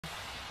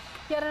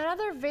Yet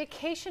another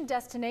vacation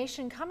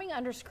destination coming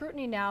under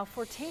scrutiny now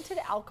for tainted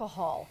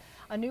alcohol.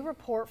 A new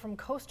report from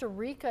Costa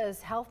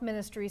Rica's health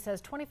ministry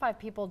says 25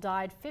 people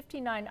died,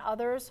 59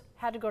 others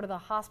had to go to the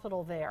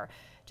hospital there.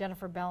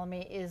 Jennifer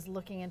Bellamy is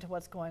looking into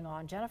what's going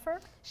on. Jennifer?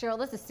 Cheryl,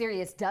 this is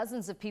serious.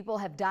 Dozens of people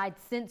have died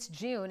since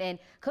June, and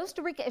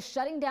Costa Rica is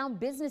shutting down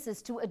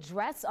businesses to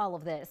address all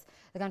of this.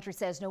 The country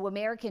says no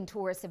American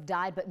tourists have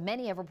died, but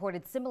many have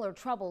reported similar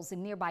troubles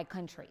in nearby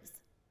countries.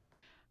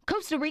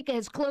 Costa Rica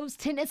has closed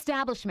 10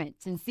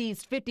 establishments and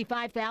seized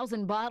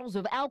 55,000 bottles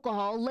of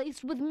alcohol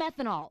laced with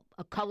methanol,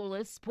 a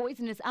colorless,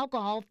 poisonous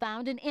alcohol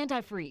found in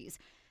antifreeze.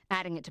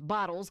 Adding it to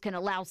bottles can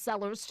allow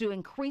sellers to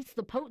increase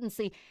the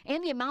potency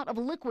and the amount of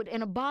liquid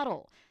in a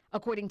bottle.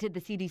 According to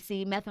the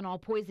CDC, methanol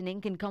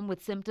poisoning can come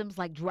with symptoms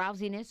like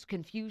drowsiness,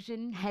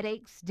 confusion,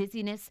 headaches,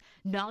 dizziness,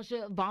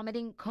 nausea,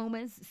 vomiting,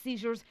 comas,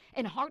 seizures,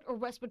 and heart or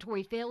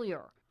respiratory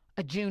failure.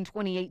 A June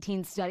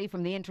 2018 study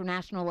from the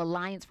International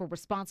Alliance for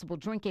Responsible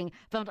Drinking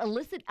found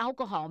illicit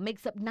alcohol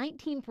makes up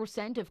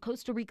 19% of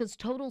Costa Rica's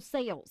total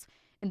sales.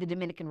 In the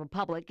Dominican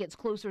Republic, it's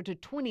closer to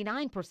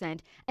 29%,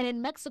 and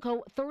in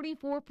Mexico,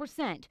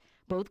 34%.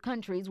 Both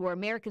countries where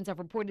Americans have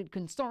reported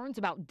concerns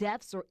about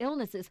deaths or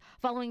illnesses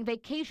following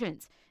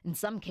vacations. In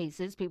some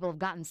cases, people have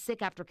gotten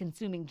sick after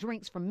consuming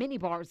drinks from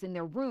minibars in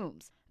their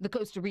rooms. The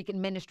Costa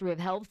Rican Ministry of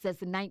Health says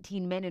the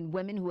 19 men and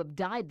women who have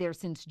died there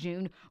since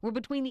June were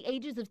between the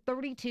ages of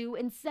 32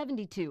 and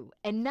 72,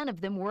 and none of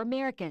them were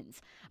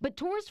Americans. But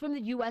tourists from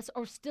the U.S.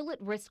 are still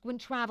at risk when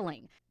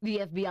traveling. The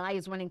FBI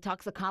is running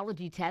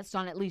toxicology tests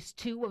on at least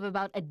 2 of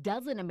about a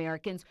dozen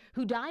Americans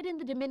who died in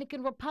the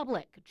Dominican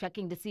Republic,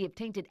 checking to see if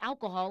tainted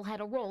alcohol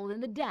had a role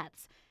in the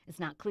deaths. It's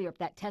not clear if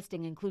that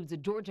testing includes a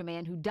Georgia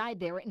man who died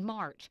there in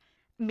March.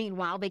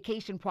 Meanwhile,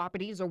 vacation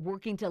properties are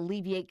working to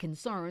alleviate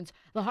concerns.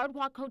 The Hard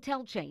Rock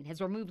hotel chain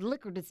has removed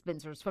liquor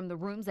dispensers from the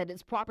rooms at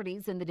its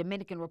properties in the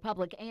Dominican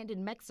Republic and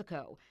in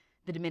Mexico.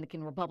 The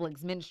Dominican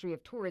Republic's Ministry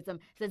of Tourism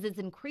says it's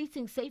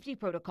increasing safety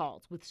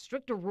protocols with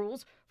stricter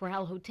rules for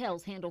how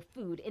hotels handle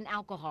food and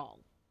alcohol.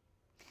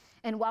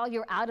 And while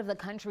you're out of the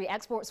country,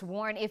 experts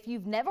warn if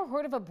you've never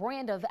heard of a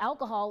brand of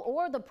alcohol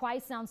or the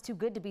price sounds too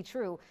good to be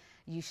true,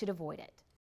 you should avoid it.